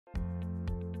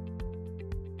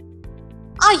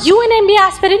Are you an MBA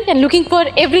aspirant and looking for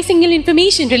every single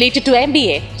information related to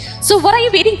MBA? So what are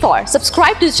you waiting for?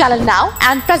 Subscribe to the channel now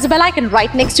and press the bell icon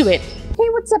right next to it. Hey,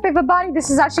 what's up everybody?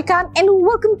 This is Arshi Khan and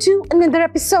welcome to another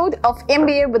episode of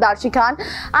MBA with Arshi Khan.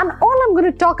 And all I'm going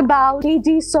to talk about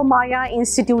Somaiya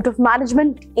Institute of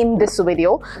Management in this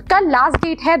video. Kal last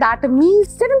date hai, that means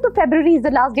 7th of February is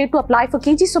the last date to apply for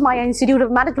Somaiya Institute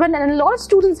of Management, and a lot of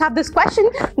students have this question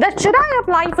that should I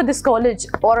apply for this college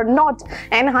or not,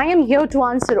 and I am here to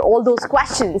answer all those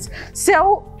questions.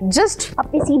 So just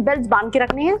अपनी seat belts बांध के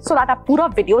रखने हैं so that आप पूरा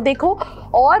video देखो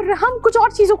और हम कुछ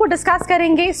और चीजों को डिस्कस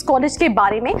करेंगे इस कॉलेज के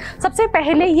बारे में। सबसे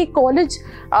पहले ये कॉलेज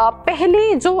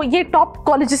पहले जो ये टॉप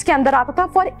कॉलेजेस के अंदर आता था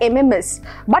फॉर एमएमएस,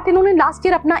 बट इन्होंने लास्ट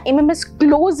ईयर अपना एमएमएस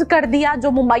क्लोज कर दिया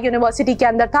जो मुंबई यूनिवर्सिटी के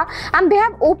अंदर था, and they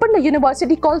have opened a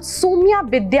university called Saumya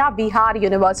Vidya Vihar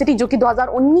university जो कि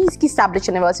 2019 की एस्टैब्लिश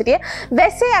यूनिवर्सिटी है।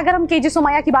 वैसे अगर हम केजी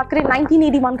सोमैया की बात करें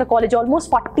 1981 का college,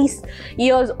 almost 40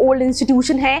 years old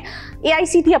institution है,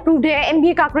 एआईसीटी अप्रूव्ड है,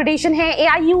 एनबीए का अक्रेडिटेशन है,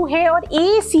 एआईयू है और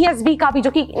एसीएसबी का भी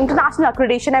जो कि इंटरनेशनल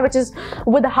अक्रेडिटेशन है, which is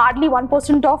with hardly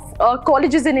 1% of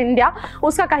colleges in India,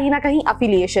 उसका कहीं ना कहीं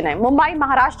अफिलिएशन है। मुंबई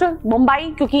महाराष्ट्र,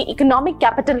 मुंबई क्योंकि इकोनॉमिक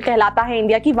कैपिटल कहलाता है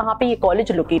इंडिया की, वहां पे ये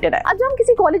कॉलेज लोकेटेड है। अब जब हम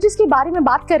किसी कॉलेजेस के बारे में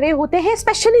बात कर रहे होते हैं,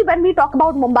 specially when we talk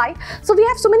about Mumbai, so we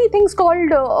have so many things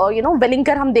called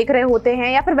वेलिंकर हम देख रहे होते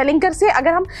हैं, या फिर वेलिंकर से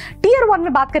अगर हम टियर 1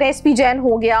 में बात करें एसपी जैन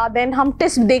हो गया, देन हम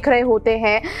टिस्प देख रहे होते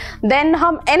हैं, देन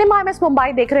हम एनएमआईएमएस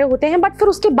मुंबई देख रहे होते हैं, बट फिर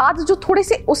उसके बाद जो थोड़े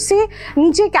से उससे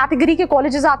नीचे कैटेगरी के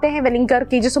कॉलेजेस आते हैं वेलिंकर,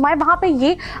 केजी सोमैया, वहां पे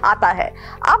ये आता है।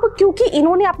 अब क्योंकि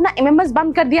इन्होंने अपना एमएमएस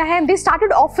बंद कर दिया है, they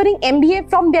started offering MBA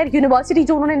from there university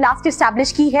जो उन्होंने लास्ट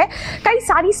एस्टैब्लिश की है। कई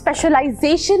सारी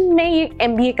स्पेशलाइजेशन में ये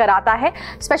एमबीए कराता है।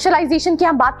 स्पेशलाइजेशन की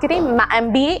हम बात करें,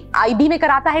 एमबीए आईबी में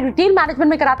कराता है, रिटेल मैनेजमेंट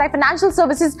में कराता है, financial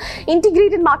services,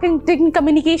 integrated marketing,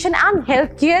 communication and health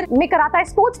care में कराता है,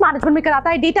 स्पोर्ट्स मैनेजमेंट में कराता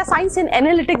है, data science and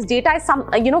analytics, data is some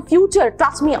future,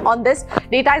 trust me on this,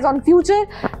 data is on future,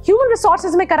 human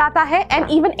resources में कराता है, and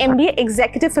even MBA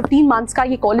executive 15 months का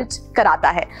ये कॉलेज कराता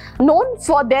है। नोन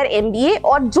फॉर देयर एमबीए,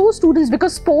 और जो स्टूडेंट्स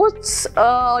बिकॉज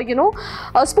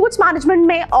स्पोर्ट्स मैनेजमेंट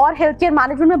में और हेल्थ केयर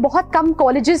मैनेजमेंट में बहुत कम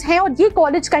कॉलेजेस हैं, और ये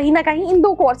कॉलेज कहीं ना कहीं इन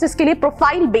दो कोर्सेज के लिए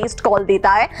प्रोफाइल बेस्ड कॉल देता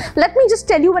है। Let me just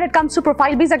tell you when it comes to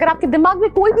profile based, अगर आपके दिमाग में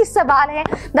कोई भी सवाल है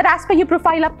दैट एज पर ये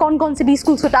प्रोफाइल आप कौन कौन से भी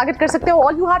स्कूल्स को टारगेट कर सकते हो,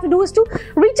 all you have to do is to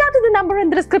reach out to the number in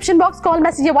the description box, call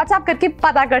message या व्हाट्सएप करके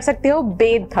पता कर सकते हो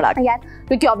बेधड़क यार,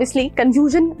 क्योंकि ऑब्वियसली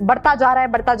कंफ्यूजन बढ़ता जा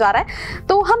रहा है।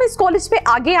 तो हम इस कॉलेज पे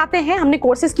आगे आते हैं। हमने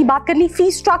कोर्सेज की बात कर ली।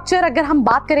 फीस स्ट्रक्चर अगर हम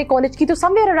बात करें कॉलेज की तो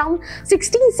समवेयर अराउंड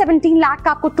 16-17 लाख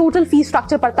का आपको टोटल फीस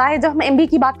स्ट्रक्चर पड़ता है। जब हम एमबीए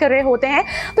की बात कर रहे होते हैं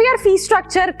तो यार फीस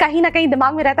स्ट्रक्चर कहीं ना कहीं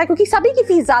दिमाग में रहता है, क्योंकि सभी की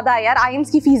फीस ज्यादा है यार, आईएम्स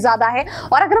की फीस ज्यादा है,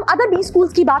 और अगर हम अदर बी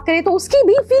स्कूल्स की बात करें तो उसकी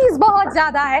भी फीस बहुत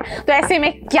ज्यादा है। तो ऐसे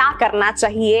में क्या करना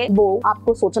चाहिए वो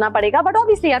आपको सोचना पड़ेगा, बट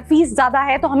ऑब्वियसली यार फीस ज्यादा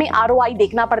है तो हमें आरओआई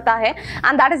देखना पड़ता है,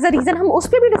 and that is the reason. हम उस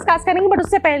पर भी डिस्कस करेंगे, बट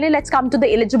उससे पहले let's come to the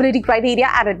eligibility criteria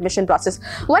and admission process.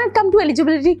 When it come to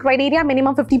eligibility criteria,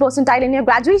 minimum 50 percentile in your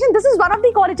graduation. This is one of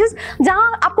the colleges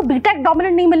जहां आपको BTech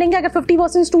dominant नहीं मिलेंगे। अगर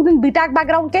 50% स्टूडेंट बीटेक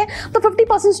बैकग्राउंड के तो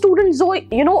 50% student जो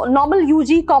normal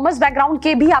UG commerce background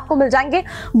के भी आपको मिल जाएंगे,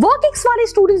 वर्क एक्स वाले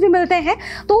स्टूडेंट्स भी मिलते हैं।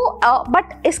 तो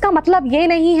बट इसका मतलब ये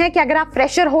नहीं है कि अगर आप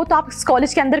फ्रेशर हो तो आप इस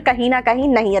कॉलेज के अंदर कहीं ना कहीं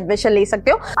नहीं एडमिशन ले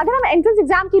सकते हो। अगर हम एंट्रेंस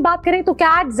एग्जाम की बात करें तो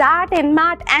cat, jet,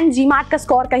 NMAT and GMAT का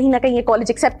स्कोर कहीं ना कहीं ये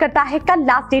कॉलेज एक्सेप्ट करता है। कल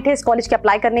लास्ट डेट है इस कॉलेज के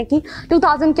अप्लाई करने की,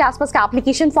 2000 के आसपास का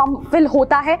एप्लीकेशन फॉर्म फिल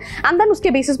होता है, एंड देन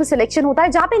उसके बेसिस पे सिलेक्शन होता है,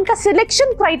 जहां पे इनका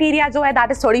सिलेक्शन क्राइटेरिया जो है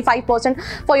that is 35%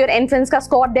 for your entrance का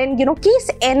स्कोर। देन केस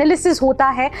एनालिसिस होता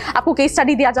है, आपको केस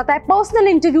स्टडी दिया जाता है, पर्सनल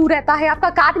इंटरव्यू रहता है, आपका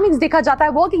एकेडमिक्स देखा जाता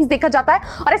है, वर्किंग्स देखा जाता है,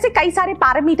 और ऐसे कई सारे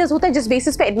पैरामीटर्स होते हैं जिस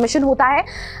बेसिस पे एडमिशन होता है।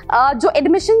 जो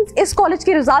एडमिशन इस कॉलेज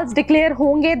के रिजल्ट्स डिक्लेयर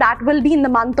होंगे that will be in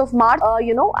the month of March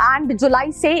and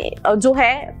जुलाई से जो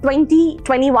है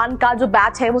 2021 का जो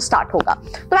बैच है वो स्टार्ट होगा।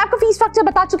 तो मैं आपको फीस स्ट्रक्चर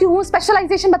बता चुकी हूँ,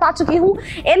 स्पेशलाइजेशन बता चुकी हूँ,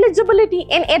 एलिजिबिलिटी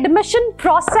इन एडमिशन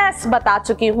प्रोसेस बता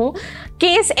चुकी हूँ,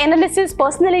 case analysis,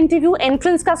 personal interview,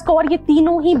 entrance का स्कोर, ये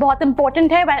तीनों ही बहुत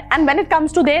इंपॉर्टेंट है। And when it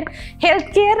comes to their health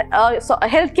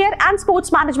care and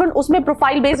sports management, उसमें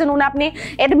प्रोफाइल बेस्ड उन्होंने अपने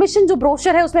एडमिशन जो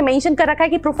ब्रोशर है उसमें मेंशन कर रखा है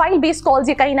कि प्रोफाइल बेस्ड कॉल्स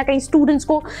ये कहीं ना कहीं स्टूडेंट्स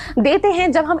को देते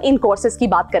हैं जब हम इन कोर्सेज की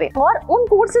बात करें। और उन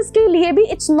कोर्सेज के लिए भी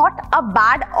it's not a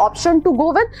bad option to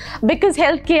go with, because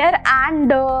health care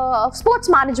and sports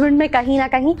management में कहीं ना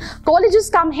कहीं कॉलेजेस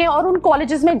कम है, और उन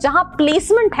कॉलेजेस में जहां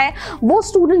प्लेसमेंट है वो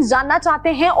स्टूडेंट्स जानना चाहते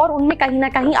हैं और उनमें कहीं ना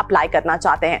कहीं अप्लाई करना चाहते हैं।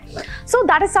 आते हैं. So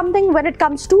that is something when it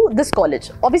comes to this college.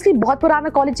 Obviously बहुत पुराना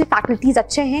कॉलेज है, फैकल्टीज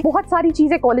अच्छे हैं, बहुत सारी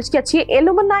चीजें कॉलेज की अच्छी है,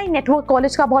 एलुमनाई नेटवर्क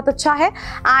कॉलेज का बहुत अच्छा है.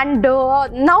 And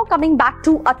now coming back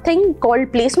to a thing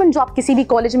called placement, जो आप किसी भी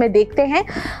कॉलेज में देखते हैं.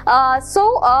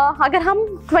 अगर हम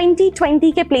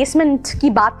 2020 के प्लेसमेंट की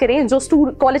बात करें जो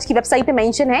कॉलेज की वेबसाइट पे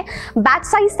मेंशन है, बैच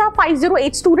साइज था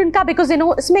 508 स्टूडेंट का, बिकॉज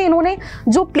इसमें इन्होंने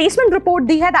जो प्लेसमेंट रिपोर्ट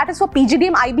दी है that is for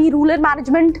PGDM, IB, rural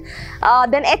management,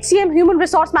 then HCM, human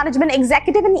resource management,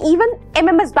 executive and even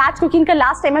MMS batch, क्योंकि इनका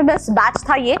लास्ट MMS बैच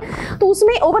था ये. तो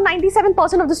उसमें over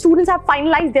 97% of the students have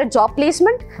finalised their job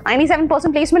placement.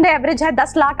 97% placement average है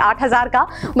 10,08,000 का,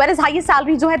 whereas highest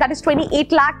salary जो है that is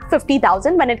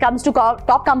 28,50,000 when it comes to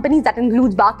top companies that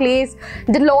includes Barclays,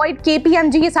 Deloitte,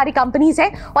 KPMG, ये सारी कंपनीज है.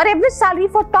 और average salary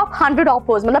for top 100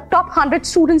 offers, मतलब top 100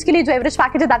 students के लिए जो एवरेज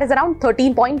पैकेज है that is around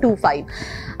 13.25.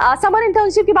 Summer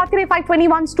internship की बात करें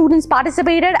 521 students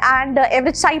participated and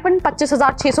average stipend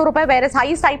 25,600 रुपए, whereas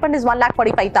highest stipend is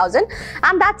 1,45,000.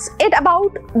 And that's it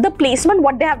about the placement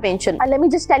what they have mentioned. And let me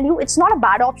just tell you, it's not a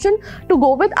bad option to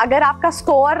go with. अगर आपका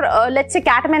score let's say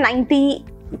CAT में 90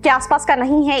 के आसपास का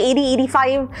नहीं है,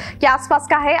 80-85 के आसपास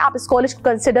का है, आप इस कॉलेज को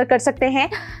कंसिडर कर सकते हैं.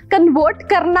 कन्वर्ट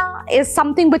करना is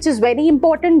something which is very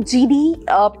important. GD,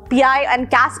 PI and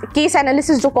case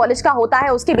analysis जो कॉलेज का होता है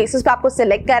उसके बेसिस पे आपको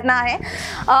सिलेक्ट करना है.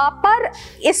 पर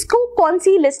इसको कौन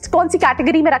सी लिस्ट, कौन सी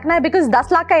कैटेगरी में रखना है, बिकॉज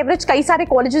 10 लाख का एवरेज कई सारे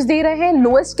कॉलेजेस दे रहे हैं,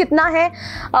 लोएस्ट कितना है,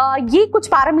 ये कुछ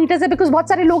पैरामीटर्स है. बिकॉज बहुत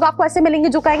सारे लोग आपको ऐसे मिलेंगे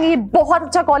जो कहेंगे ये बहुत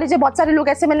अच्छा कॉलेज है, बहुत सारे लोग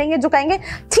ऐसे मिलेंगे जो कहेंगे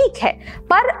ठीक है,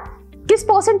 पर किस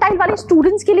परसेंटाइल वाले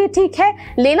स्टूडेंट्स के लिए ठीक है,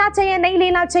 लेना चाहिए नहीं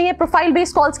लेना चाहिए, प्रोफाइल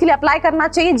बेस्ड कॉल्स के लिए अप्लाई करना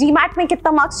चाहिए, GMAT में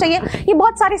कितना मार्क्स चाहिए, ये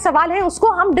बहुत सारे सवाल हैं,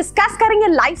 उसको हम डिस्कस करेंगे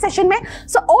लाइव सेशन में.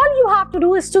 So all you have to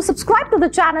do is to subscribe to the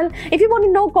channel. If you want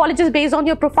to know colleges based on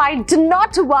your profile, do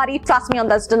not worry, trust me on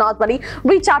this, do not worry.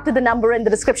 Reach out to the number in the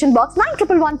description box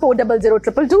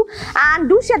 9111400222 and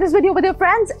do share this video with your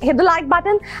friends. Hit the like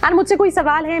button and मुझसे कोई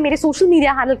सवाल है, मेरे social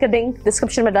media handle का link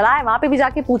description में डला है, वहां पे भी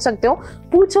जाके पूछ सकते हो.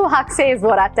 पूछो हक से is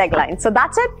Vora tagline. So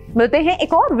that's it. मिलते हैं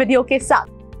एक और वीडियो के साथ.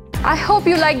 I hope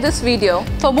you like this video.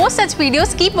 For more such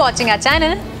videos, keep watching our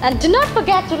channel. And do not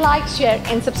forget to like, share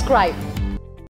and subscribe.